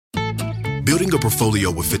Building a portfolio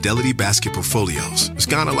with Fidelity Basket Portfolios is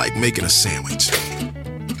kind of like making a sandwich.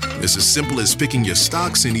 It's as simple as picking your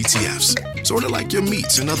stocks and ETFs, sort of like your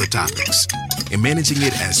meats and other toppings, and managing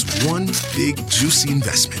it as one big, juicy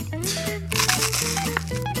investment.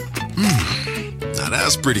 Now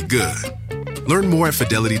that's pretty good. Learn more at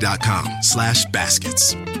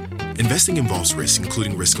fidelity.com/baskets. Investing involves risk,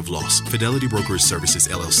 including risk of loss. Fidelity Brokerage Services,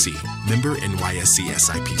 LLC. Member NYSE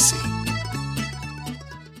SIPC.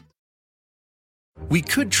 We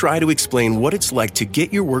could try to explain what it's like to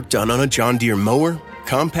get your work done on a John Deere mower,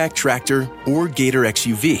 compact tractor, or Gator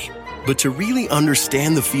XUV. But to really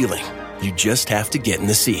understand the feeling, you just have to get in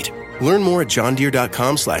the seat. Learn more at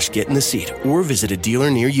johndeere.com/get-in-the-seat or visit a dealer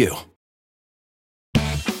near you.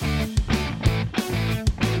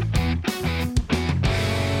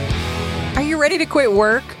 Are you ready to quit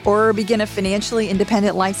work or begin a financially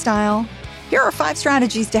independent lifestyle? Here are 5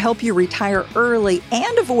 strategies to help you retire early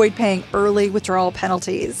and avoid paying early withdrawal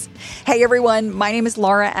penalties. Hey everyone, my name is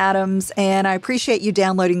Laura Adams, and I appreciate you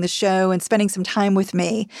downloading the show and spending some time with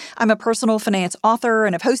me. I'm a personal finance author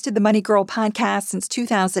and have hosted the Money Girl podcast since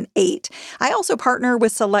 2008. I also partner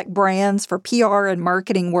with select brands for PR and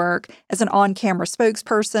marketing work as an on-camera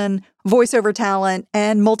spokesperson, voiceover talent,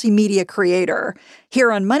 and multimedia creator.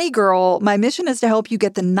 Here on Money Girl, my mission is to help you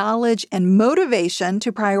get the knowledge and motivation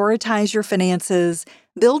to prioritize your finances,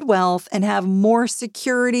 build wealth, and have more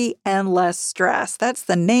security and less stress. That's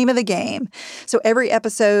the name of the game. So every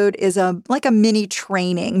episode is like a mini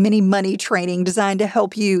money training designed to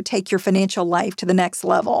help you take your financial life to the next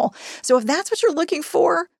level. So if that's what you're looking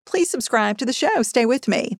for, please subscribe to the show. Stay with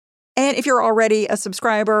me. And if you're already a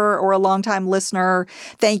subscriber or a longtime listener,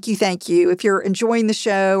 thank you. If you're enjoying the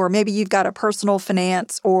show, or maybe you've got a personal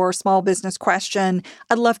finance or small business question,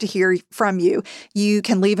 I'd love to hear from you. You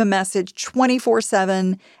can leave a message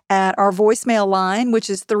 24/7 at our voicemail line, which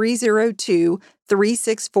is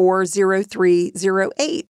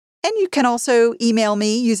 302-364-0308. And you can also email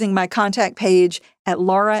me using my contact page at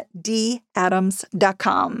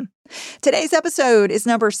lauradadams.com. Today's episode is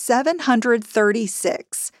number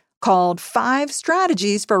 736. Called 5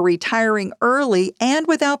 Strategies for Retiring Early and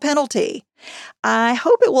Without Penalty. I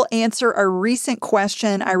hope it will answer a recent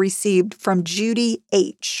question I received from Judy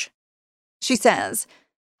H. She says,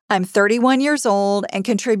 I'm 31 years old and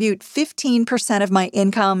contribute 15% of my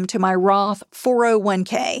income to my Roth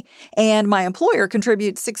 401k, and my employer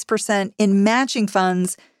contributes 6% in matching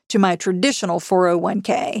funds to my traditional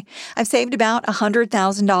 401k. I've saved about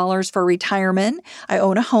 $100,000 for retirement. I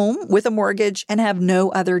own a home with a mortgage and have no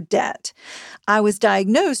other debt. I was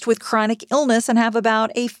diagnosed with chronic illness and have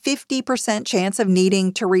about a 50% chance of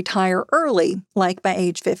needing to retire early, like by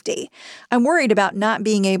age 50. I'm worried about not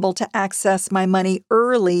being able to access my money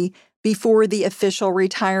early before the official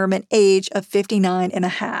retirement age of 59 and a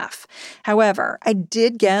half. However, I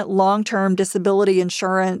did get long-term disability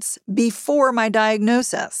insurance before my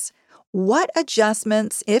diagnosis. What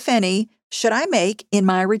adjustments, if any, should I make in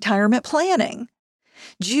my retirement planning?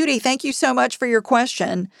 Judy, thank you so much for your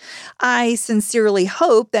question. I sincerely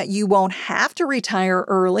hope that you won't have to retire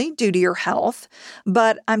early due to your health,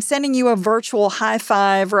 but I'm sending you a virtual high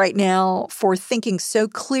five right now for thinking so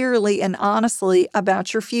clearly and honestly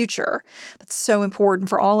about your future. That's so important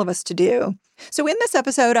for all of us to do. So in this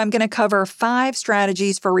episode, I'm going to cover 5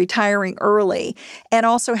 strategies for retiring early and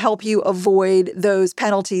also help you avoid those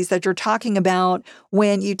penalties that you're talking about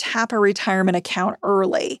when you tap a retirement account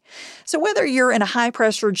early. So whether you're in a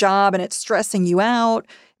high-pressure job and it's stressing you out,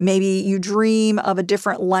 maybe you dream of a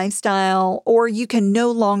different lifestyle, or you can no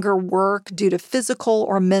longer work due to physical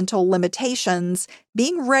or mental limitations,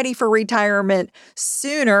 being ready for retirement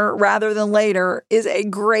sooner rather than later is a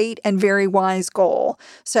great and very wise goal.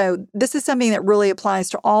 So this is something that really applies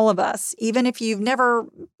to all of us, even if you've never,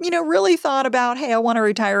 really thought about, hey, I want to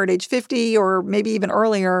retire at age 50 or maybe even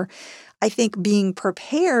earlier. I think being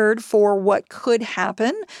prepared for what could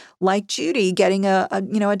happen, like Judy getting a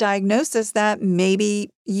diagnosis that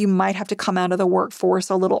maybe you might have to come out of the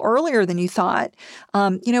workforce a little earlier than you thought.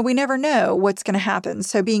 We never know what's going to happen.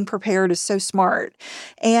 So being prepared is so smart.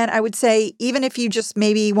 And I would say, even if you just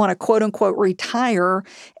maybe want to quote unquote retire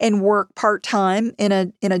and work part-time in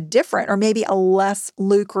a different or maybe a less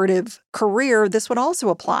lucrative career, this would also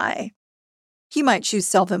apply. You might choose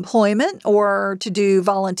self-employment or to do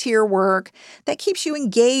volunteer work that keeps you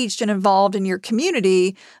engaged and involved in your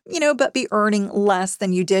community, but be earning less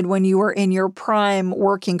than you did when you were in your prime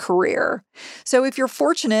working career. So if you're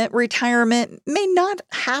fortunate, retirement may not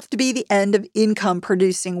have to be the end of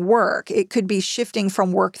income-producing work. It could be shifting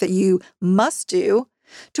from work that you must do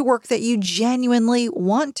to work that you genuinely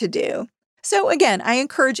want to do. So again, I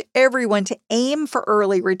encourage everyone to aim for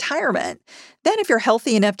early retirement. Then if you're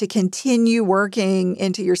healthy enough to continue working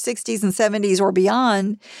into your 60s and 70s or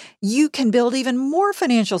beyond, you can build even more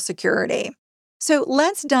financial security. So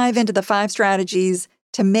let's dive into the 5 strategies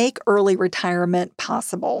to make early retirement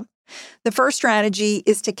possible. The first strategy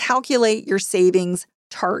is to calculate your savings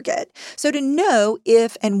target. So to know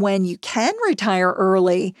if and when you can retire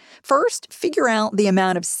early, first figure out the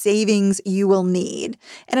amount of savings you will need.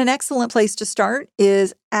 And an excellent place to start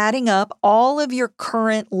is adding up all of your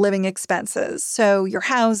current living expenses. So your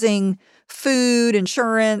housing, food,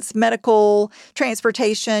 insurance, medical,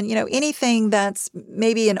 transportation, anything that's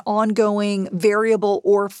maybe an ongoing variable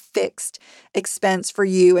or fixed expense for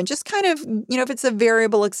you. And just kind of, if it's a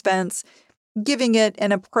variable expense, giving it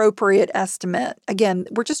an appropriate estimate. Again,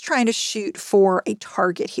 we're just trying to shoot for a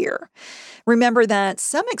target here. Remember that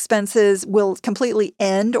some expenses will completely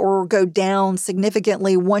end or go down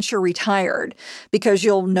significantly once you're retired because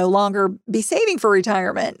you'll no longer be saving for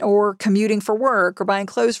retirement or commuting for work or buying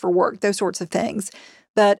clothes for work, those sorts of things.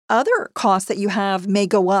 But other costs that you have may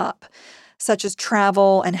go up, such as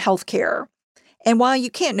travel and healthcare. And while you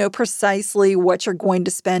can't know precisely what you're going to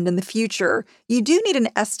spend in the future, you do need an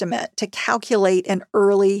estimate to calculate an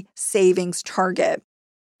early savings target.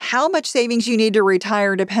 How much savings you need to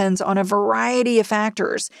retire depends on a variety of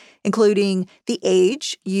factors, including the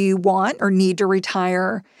age you want or need to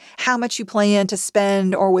retire, how much you plan to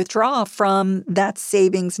spend or withdraw from that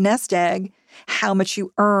savings nest egg, how much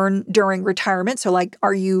you earn during retirement. So like,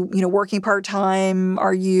 are you, working part-time?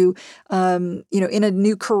 Are you, in a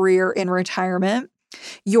new career in retirement?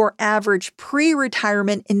 Your average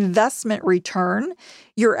pre-retirement investment return,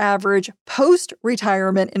 your average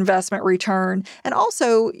post-retirement investment return, and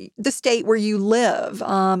also the state where you live.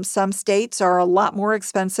 Some states are a lot more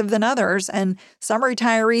expensive than others, and some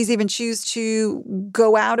retirees even choose to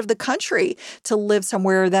go out of the country to live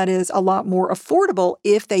somewhere that is a lot more affordable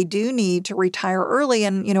if they do need to retire early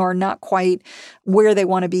and, are not quite where they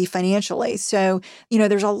want to be financially. So,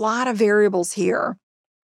 there's a lot of variables here.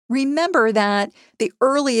 Remember that the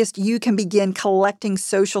earliest you can begin collecting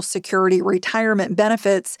Social Security retirement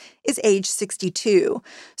benefits is age 62.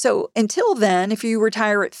 So until then, if you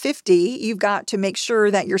retire at 50, you've got to make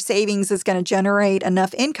sure that your savings is going to generate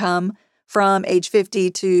enough income from age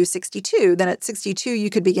 50 to 62. Then at 62, you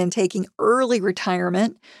could begin taking early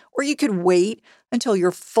retirement, or you could wait until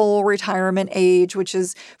your full retirement age, which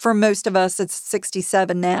is, for most of us, it's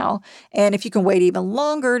 67 now. And if you can wait even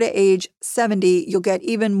longer to age 70, you'll get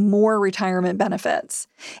even more retirement benefits.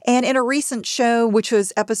 And in a recent show, which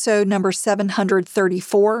was episode number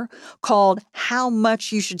 734, called How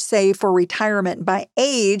Much You Should Save for Retirement by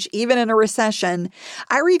Age, Even in a Recession,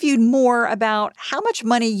 I reviewed more about how much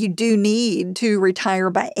money you do need to retire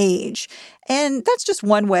by age. And that's just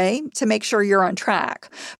one way to make sure you're on track.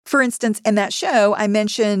 For instance, in that show, I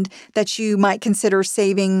mentioned that you might consider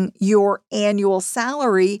saving your annual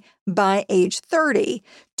salary by age 30,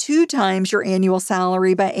 2 times your annual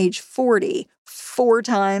salary by age 40, 4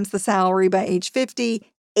 times the salary by age 50,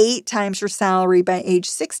 8 times your salary by age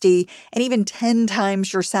 60, and even 10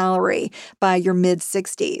 times your salary by your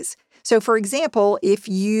mid-60s. So, for example, if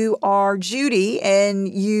you are Judy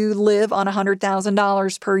and you live on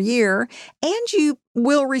 $100,000 per year and you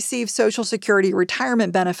will receive Social Security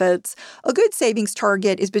retirement benefits, a good savings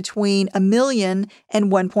target is between $1 million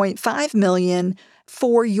and $1.5 million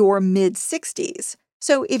for your mid-60s.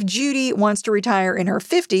 So if Judy wants to retire in her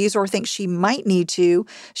 50s or thinks she might need to,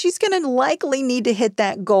 she's going to likely need to hit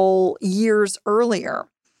that goal years earlier.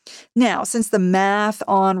 Now, since the math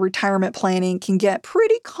on retirement planning can get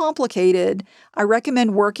pretty complicated, I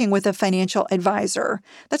recommend working with a financial advisor.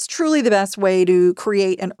 That's truly the best way to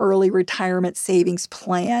create an early retirement savings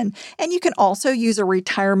plan. And you can also use a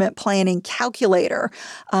retirement planning calculator.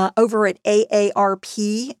 Over at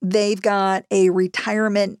AARP, they've got a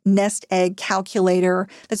retirement nest egg calculator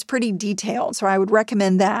that's pretty detailed, so I would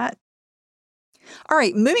recommend that. All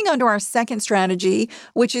right, moving on to our second strategy,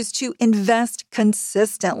 which is to invest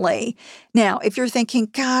consistently. Now, if you're thinking,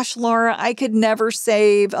 gosh, Laura, I could never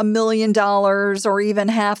save $1 million or even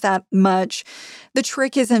half that much, the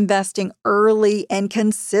trick is investing early and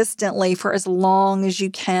consistently for as long as you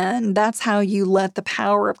can. That's how you let the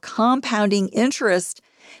power of compounding interest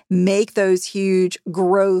make those huge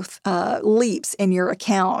growth leaps in your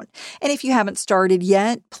account. And if you haven't started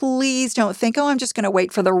yet, please don't think, I'm just going to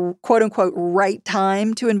wait for the quote-unquote right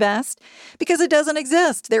time to invest, because it doesn't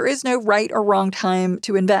exist. There is no right or wrong time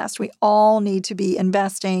to invest. We all need to be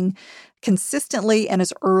investing consistently and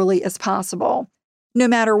as early as possible. No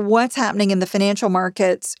matter what's happening in the financial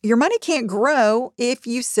markets, your money can't grow if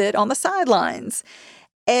you sit on the sidelines.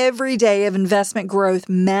 Every day of investment growth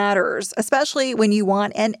matters, especially when you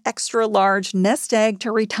want an extra large nest egg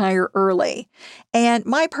to retire early. And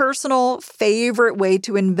my personal favorite way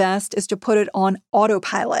to invest is to put it on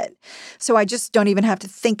autopilot, so I just don't even have to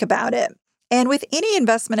think about it. And with any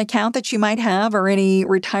investment account that you might have or any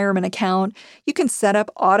retirement account, you can set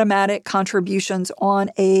up automatic contributions on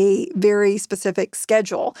a very specific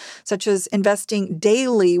schedule, such as investing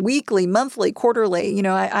daily, weekly, monthly, quarterly.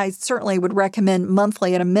 I certainly would recommend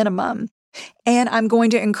monthly at a minimum. And I'm going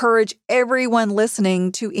to encourage everyone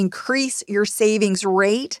listening to increase your savings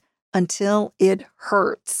rate until it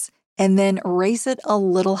hurts, and then raise it a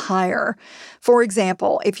little higher. For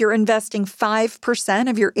example, if you're investing 5%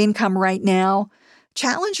 of your income right now,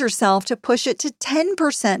 challenge yourself to push it to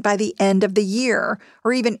 10% by the end of the year,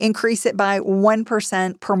 or even increase it by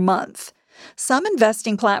 1% per month. Some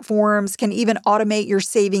investing platforms can even automate your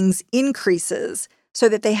savings increases so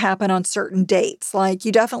that they happen on certain dates. Like,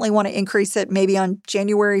 you definitely want to increase it maybe on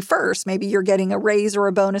January 1st. Maybe you're getting a raise or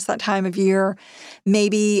a bonus that time of year.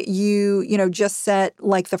 Maybe you just set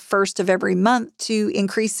like the first of every month to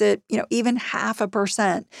increase it, even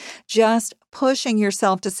 0.5%. Just pushing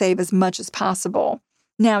yourself to save as much as possible.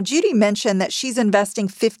 Now, Judy mentioned that she's investing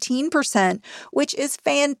 15%, which is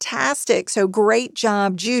fantastic. So great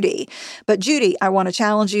job, Judy. But Judy, I want to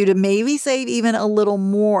challenge you to maybe save even a little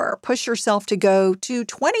more. Push yourself to go to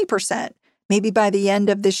 20%, maybe by the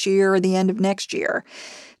end of this year or the end of next year.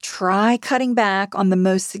 Try cutting back on the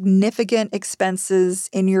most significant expenses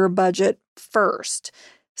in your budget first.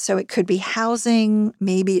 So it could be housing,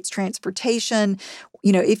 maybe it's transportation.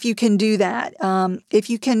 If you can do that, if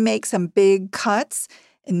you can make some big cuts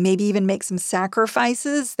and maybe even make some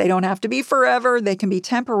sacrifices, they don't have to be forever, they can be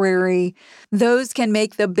temporary. Those can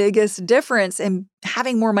make the biggest difference in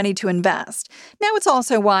having more money to invest. Now, it's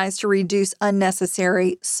also wise to reduce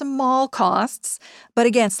unnecessary small costs, but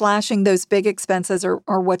again, slashing those big expenses are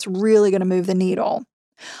what's really going to move the needle.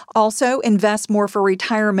 Also, invest more for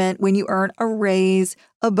retirement when you earn a raise,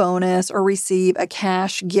 a bonus, or receive a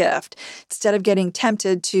cash gift. Instead of getting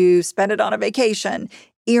tempted to spend it on a vacation,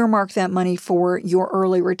 earmark that money for your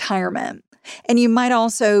early retirement. And you might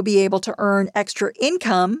also be able to earn extra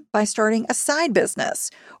income by starting a side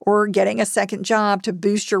business or getting a second job to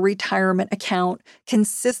boost your retirement account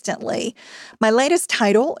consistently. My latest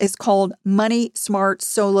title is called Money Smart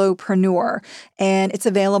Solopreneur, and it's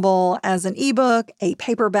available as an ebook, a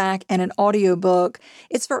paperback, and an audiobook.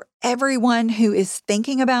 It's for everyone who is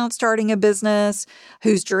thinking about starting a business,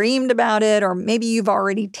 who's dreamed about it, or maybe you've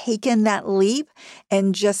already taken that leap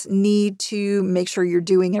and just need to make sure you're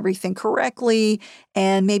doing everything correctly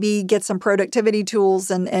and maybe get some productivity tools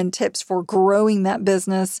and tips for growing that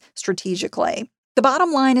business strategically. The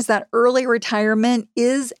bottom line is that early retirement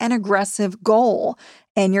is an aggressive goal,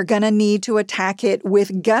 and you're going to need to attack it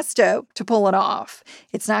with gusto to pull it off.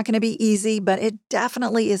 It's not going to be easy, but it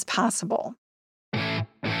definitely is possible.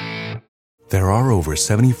 There are over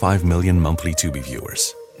 75 million monthly Tubi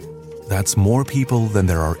viewers. That's more people than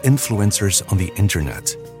there are influencers on the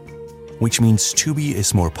internet, which means Tubi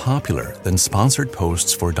is more popular than sponsored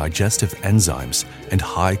posts for digestive enzymes and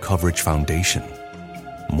high coverage foundation.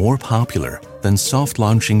 More popular than soft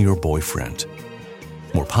launching your boyfriend.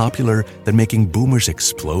 More popular than making boomers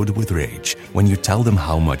explode with rage when you tell them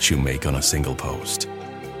how much you make on a single post.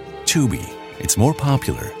 Tubi, it's more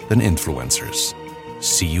popular than influencers.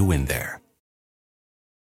 See you in there.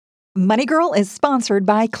 Money Girl is sponsored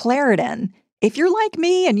by Claritin. If you're like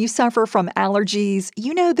me and you suffer from allergies,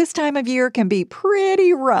 you know this time of year can be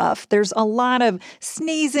pretty rough. There's a lot of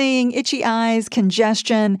sneezing, itchy eyes,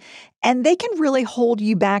 congestion, and they can really hold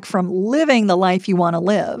you back from living the life you want to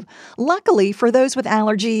live. Luckily, for those with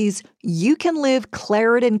allergies, you can live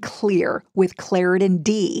Claritin Clear with Claritin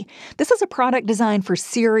D. This is a product designed for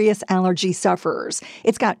serious allergy sufferers.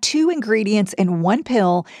 It's got 2 ingredients in one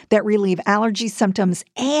pill that relieve allergy symptoms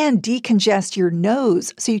and decongest your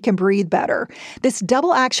nose so you can breathe better. This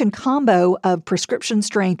double-action combo of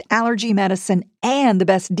prescription-strength allergy medicine and the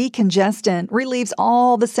best decongestant relieves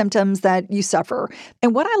all the symptoms that you suffer.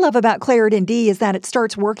 And what I love about Claritin D is that it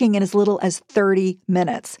starts working in as little as 30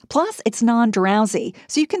 minutes. Plus, it's non-drowsy,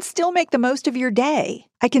 so you can still make the most of your day.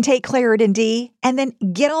 I can take Claritin D and then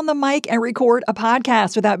get on the mic and record a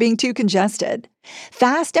podcast without being too congested.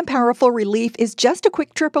 Fast and powerful relief is just a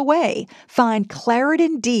quick trip away. Find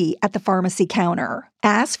Claritin D at the pharmacy counter.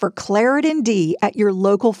 Ask for Claritin D at your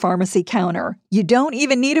local pharmacy counter. You don't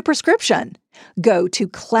even need a prescription. Go to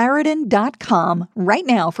Claritin.com right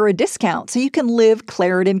now for a discount so you can live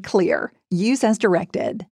Claritin Clear. Use as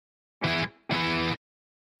directed.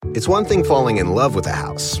 It's one thing falling in love with a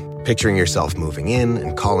house, picturing yourself moving in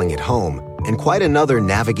and calling it home. and quite another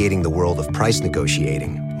navigating the world of price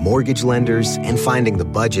negotiating, mortgage lenders, and finding the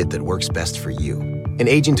budget that works best for you. An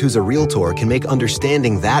agent who's a Realtor can make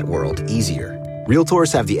understanding that world easier.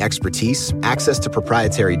 Realtors have the expertise, access to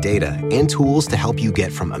proprietary data, and tools to help you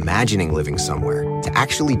get from imagining living somewhere to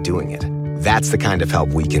actually doing it. That's the kind of help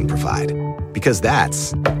we can provide. Because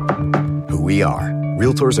that's who we are.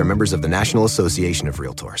 Realtors are members of the National Association of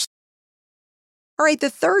Realtors. All right, the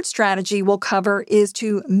third strategy we'll cover is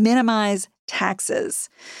to minimize taxes.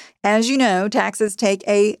 As you know, taxes take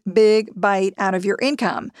a big bite out of your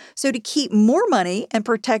income. So to keep more money and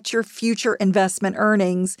protect your future investment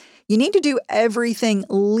earnings, you need to do everything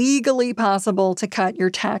legally possible to cut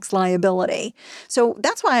your tax liability. So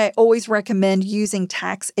that's why I always recommend using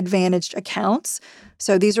tax-advantaged accounts.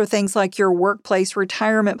 So these are things like your workplace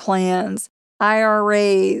retirement plans,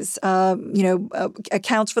 IRAs,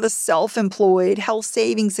 accounts for the self-employed, health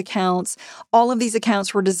savings accounts. All of these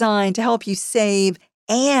accounts were designed to help you save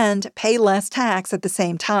and pay less tax at the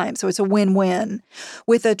same time. So it's a win-win.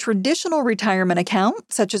 With a traditional retirement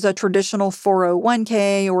account, such as a traditional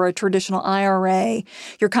 401k or a traditional IRA,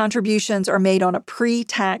 your contributions are made on a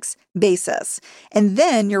pre-tax basis. And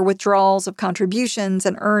then your withdrawals of contributions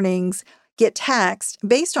and earnings get taxed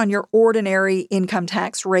based on your ordinary income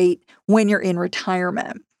tax rate when you're in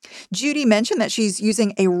retirement. Judy mentioned that she's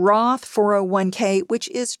using a Roth 401k, which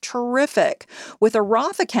is terrific. With a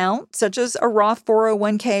Roth account, such as a Roth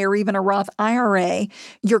 401k or even a Roth IRA,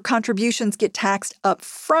 your contributions get taxed up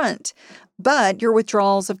front, but your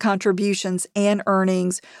withdrawals of contributions and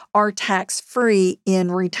earnings are tax-free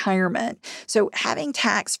in retirement. So having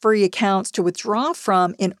tax-free accounts to withdraw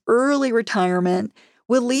from in early retirement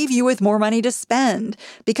will leave you with more money to spend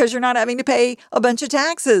because you're not having to pay a bunch of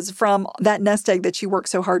taxes from that nest egg that you work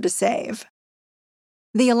so hard to save.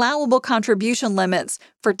 The allowable contribution limits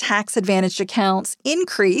for tax-advantaged accounts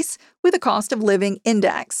increase with the cost of living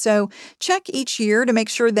index. So check each year to make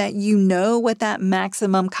sure that you know what that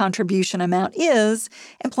maximum contribution amount is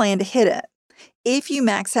and plan to hit it. If you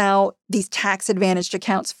max out these tax-advantaged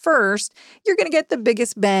accounts first, you're going to get the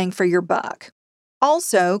biggest bang for your buck.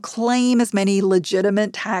 Also, claim as many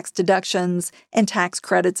legitimate tax deductions and tax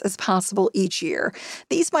credits as possible each year.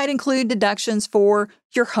 These might include deductions for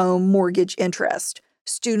your home mortgage interest,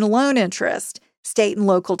 student loan interest, state and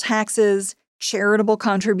local taxes, charitable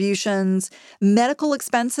contributions, medical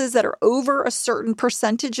expenses that are over a certain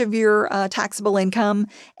percentage of your taxable income,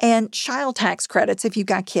 and child tax credits if you've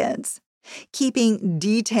got kids. Keeping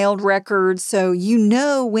detailed records so you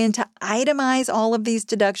know when to itemize all of these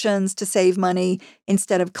deductions to save money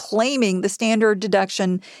instead of claiming the standard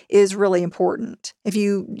deduction is really important. If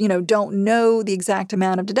you don't know the exact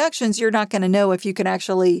amount of deductions, you're not going to know if you can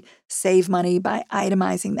actually save money by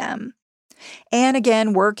itemizing them. And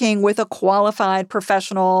again, working with a qualified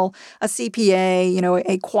professional, a CPA,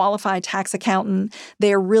 a qualified tax accountant,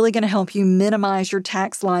 they're really going to help you minimize your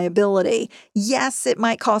tax liability. Yes, it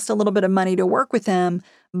might cost a little bit of money to work with them,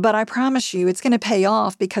 but I promise you it's going to pay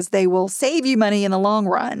off because they will save you money in the long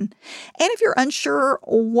run. And if you're unsure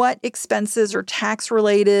what expenses are tax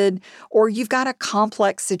related, or you've got a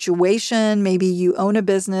complex situation, maybe you own a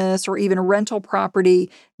business or even a rental property,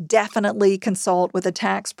 definitely consult with a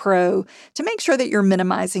tax pro to make sure that you're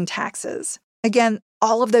minimizing taxes. Again,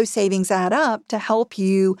 all of those savings add up to help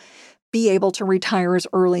you be able to retire as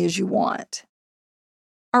early as you want.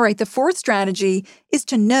 All right, the fourth strategy is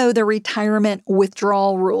to know the retirement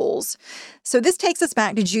withdrawal rules. So this takes us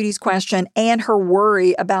back to Judy's question and her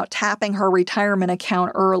worry about tapping her retirement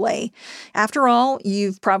account early. After all,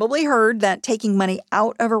 you've probably heard that taking money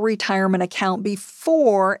out of a retirement account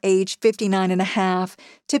before age 59 and a half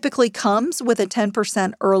typically comes with a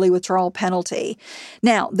 10% early withdrawal penalty.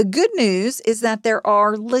 Now, the good news is that there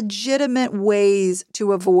are legitimate ways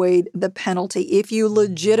to avoid the penalty if you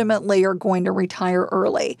legitimately are going to retire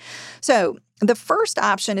early. So, the first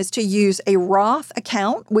option is to use a Roth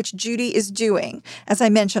account, which Judy is doing. As I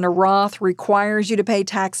mentioned, a Roth requires you to pay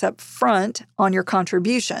tax up front on your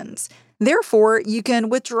contributions. Therefore, you can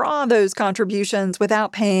withdraw those contributions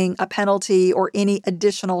without paying a penalty or any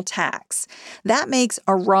additional tax. That makes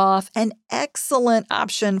a Roth an excellent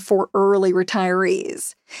option for early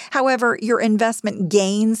retirees. However, your investment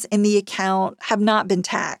gains in the account have not been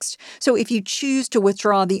taxed. So if you choose to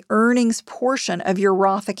withdraw the earnings portion of your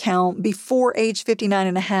Roth account before age 59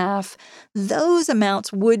 and a half, those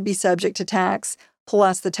amounts would be subject to tax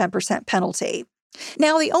plus the 10% penalty.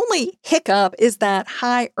 Now, the only hiccup is that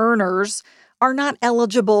high earners are not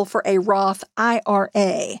eligible for a Roth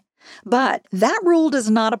IRA. But that rule does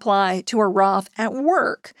not apply to a Roth at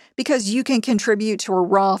work because you can contribute to a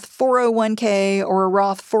Roth 401k or a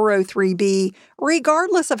Roth 403b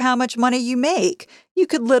regardless of how much money you make. You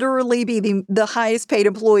could literally be the highest paid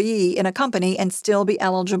employee in a company and still be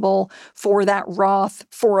eligible for that Roth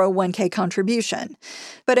 401k contribution.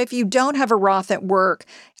 But if you don't have a Roth at work,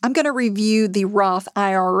 I'm going to review the Roth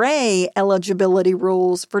IRA eligibility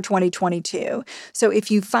rules for 2022. So if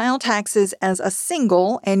you file taxes as a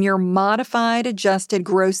single and your modified adjusted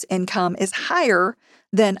gross income is higher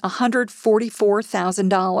than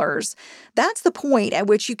 $144,000, that's the point at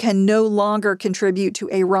which you can no longer contribute to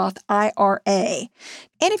a Roth IRA. And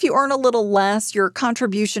if you earn a little less, your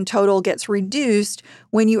contribution total gets reduced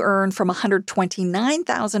when you earn from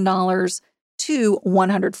 $129,000 to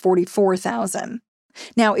 $144,000.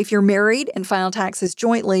 Now, if you're married and file taxes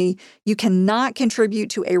jointly, you cannot contribute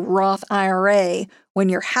to a Roth IRA when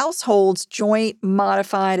your household's joint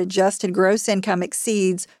modified adjusted gross income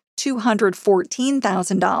exceeds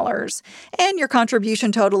 $214,000, and your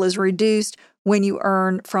contribution total is reduced when you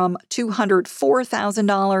earn from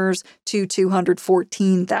 $204,000 to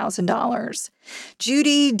 $214,000.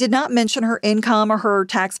 Judy did not mention her income or her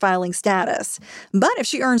tax filing status, but if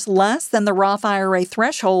she earns less than the Roth IRA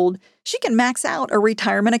threshold, she can max out a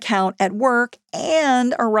retirement account at work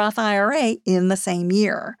and a Roth IRA in the same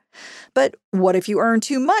year. But what if you earn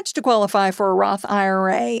too much to qualify for a Roth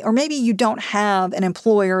IRA, or maybe you don't have an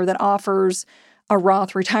employer that offers a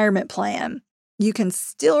Roth retirement plan? You can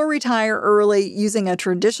still retire early using a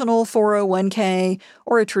traditional 401k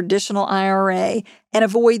or a traditional IRA and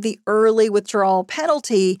avoid the early withdrawal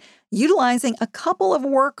penalty utilizing a couple of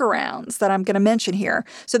workarounds that I'm going to mention here.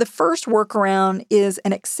 So the first workaround is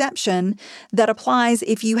an exception that applies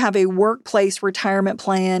if you have a workplace retirement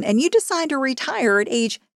plan and you decide to retire at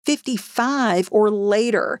age 55 or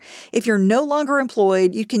later. If you're no longer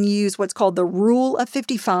employed, you can use what's called the Rule of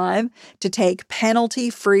 55 to take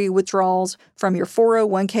penalty-free withdrawals from your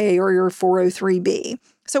 401k or your 403b.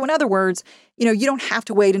 So in other words, you don't have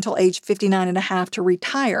to wait until age 59 and a half to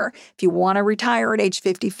retire. If you want to retire at age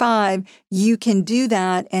 55, you can do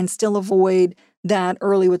that and still avoid that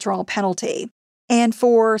early withdrawal penalty. And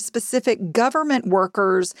for specific government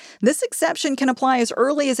workers, this exception can apply as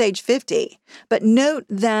early as age 50. But note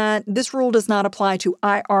that this rule does not apply to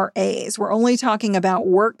IRAs. We're only talking about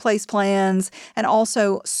workplace plans and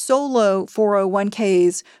also solo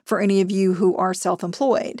 401ks for any of you who are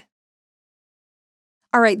self-employed.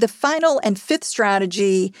 All right, the final and fifth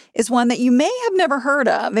strategy is one that you may have never heard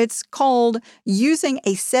of. It's called using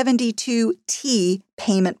a 72T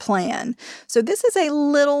payment plan. So this is a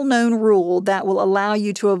little-known rule that will allow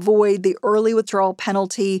you to avoid the early withdrawal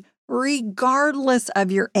penalty regardless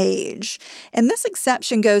of your age. And this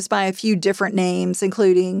exception goes by a few different names,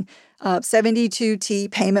 including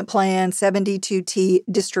 72T payment plan, 72T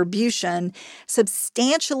distribution,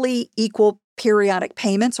 substantially equal periodic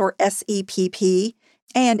payments, or SEPP,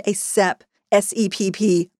 and a SEP,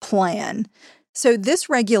 SEPP plan. So this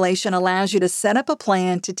regulation allows you to set up a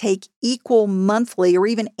plan to take equal monthly or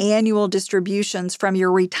even annual distributions from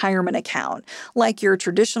your retirement account, like your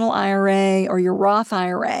traditional IRA or your Roth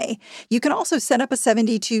IRA. You can also set up a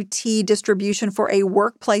 72T distribution for a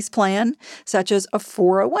workplace plan, such as a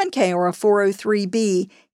 401k or a 403b,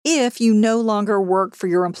 if you no longer work for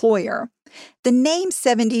your employer. The name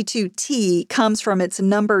 72T comes from its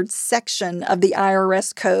numbered section of the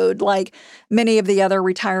IRS code, like many of the other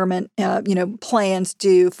retirement plans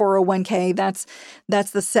do. 401k,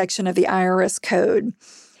 that's the section of the IRS code.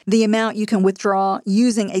 The amount you can withdraw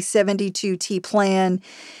using a 72T plan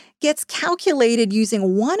gets calculated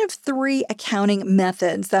using one of three accounting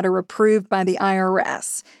methods that are approved by the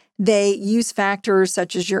IRS. They use factors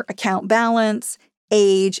such as your account balance,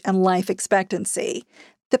 age, and life expectancy.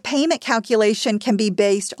 The payment calculation can be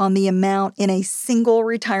based on the amount in a single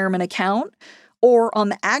retirement account or on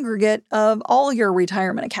the aggregate of all your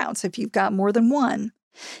retirement accounts if you've got more than one.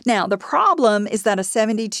 Now, the problem is that a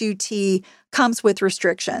 72T comes with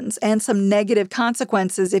restrictions and some negative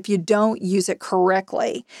consequences if you don't use it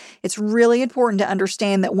correctly. It's really important to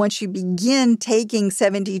understand that once you begin taking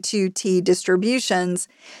 72T distributions,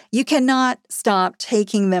 you cannot stop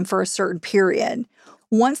taking them for a certain period.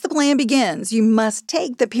 Once the plan begins, you must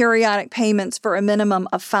take the periodic payments for a minimum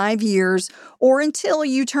of 5 years or until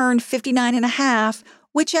you turn 59 and a half,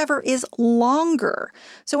 whichever is longer.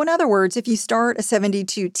 So in other words, if you start a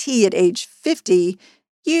 72T at age 50,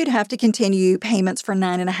 you'd have to continue payments for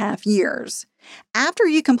 9.5 years. After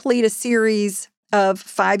you complete a series of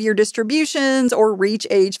 5-year distributions or reach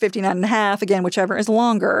age 59 and a half, again, whichever is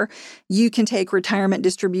longer, you can take retirement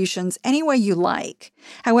distributions any way you like.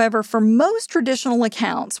 However, for most traditional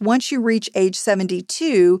accounts, once you reach age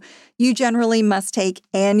 72, you generally must take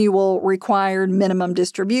annual required minimum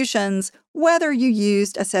distributions, whether you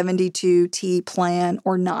used a 72T plan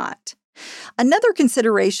or not. Another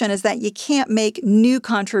consideration is that you can't make new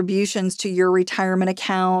contributions to your retirement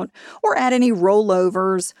account or add any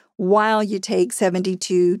rollovers while you take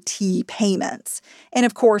 72T payments. And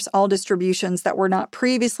of course, all distributions that were not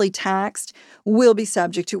previously taxed will be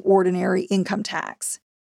subject to ordinary income tax.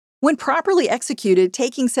 When properly executed,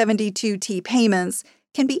 taking 72T payments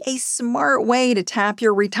can be a smart way to tap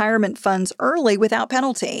your retirement funds early without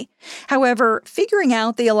penalty. However, figuring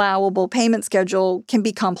out the allowable payment schedule can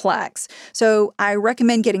be complex, so I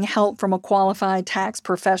recommend getting help from a qualified tax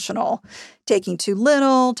professional. Taking too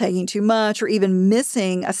little, taking too much, or even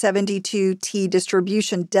missing a 72T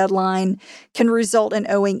distribution deadline can result in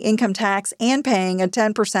owing income tax and paying a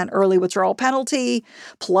 10% early withdrawal penalty,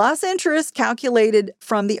 plus interest calculated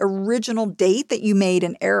from the original date that you made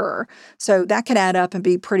an error. So that can add up and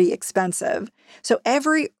be pretty expensive. So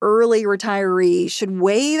every early retiree should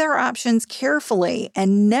weigh their options carefully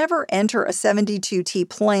and never enter a 72T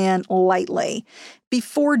plan lightly.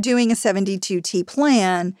 Before doing a 72T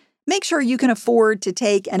plan, make sure you can afford to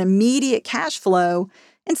take an immediate cash flow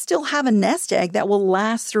and still have a nest egg that will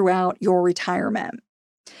last throughout your retirement.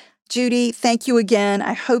 Judy, thank you again.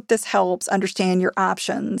 I hope this helps understand your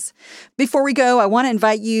options. Before we go, I want to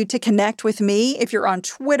invite you to connect with me. If you're on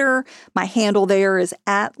Twitter, my handle there is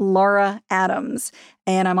 @LauraAdams.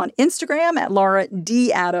 And I'm on Instagram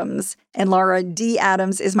 @LauraDAdams. And Laura D.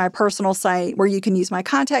 Adams is my personal site where you can use my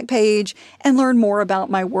contact page and learn more about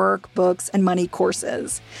my work, books, and money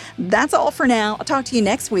courses. That's all for now. I'll talk to you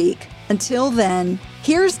next week. Until then,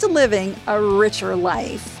 here's to living a richer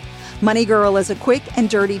life. Money Girl is a quick and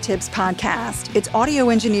dirty tips podcast. It's audio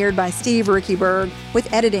engineered by Steve Rickyberg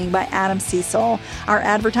with editing by Adam Cecil. Our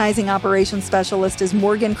advertising operations specialist is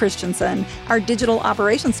Morgan Christensen. Our digital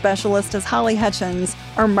operations specialist is Holly Hutchins.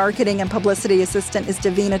 Our marketing and publicity assistant is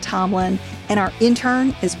Davina Tomlin. And our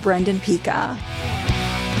intern is Brendan Pica.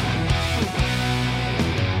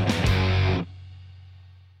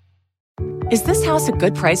 Is this house a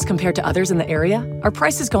good price compared to others in the area? Are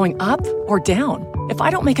prices going up or down? If I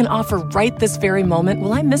don't make an offer right this very moment,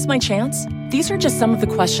 will I miss my chance? These are just some of the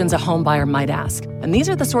questions a home buyer might ask. And these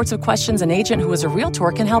are the sorts of questions an agent who is a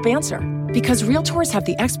Realtor can help answer. Because Realtors have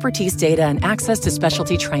the expertise, data, and access to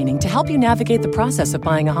specialty training to help you navigate the process of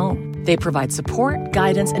buying a home. They provide support,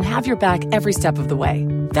 guidance, and have your back every step of the way.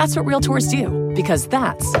 That's what Realtors do, because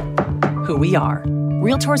that's who we are.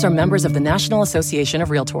 Realtors are members of the National Association of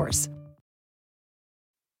Realtors.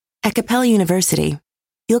 At Capella University,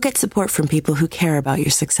 you'll get support from people who care about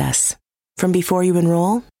your success. From before you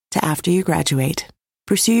enroll to after you graduate,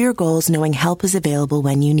 pursue your goals knowing help is available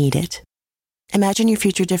when you need it. Imagine your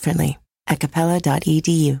future differently at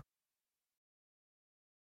capella.edu.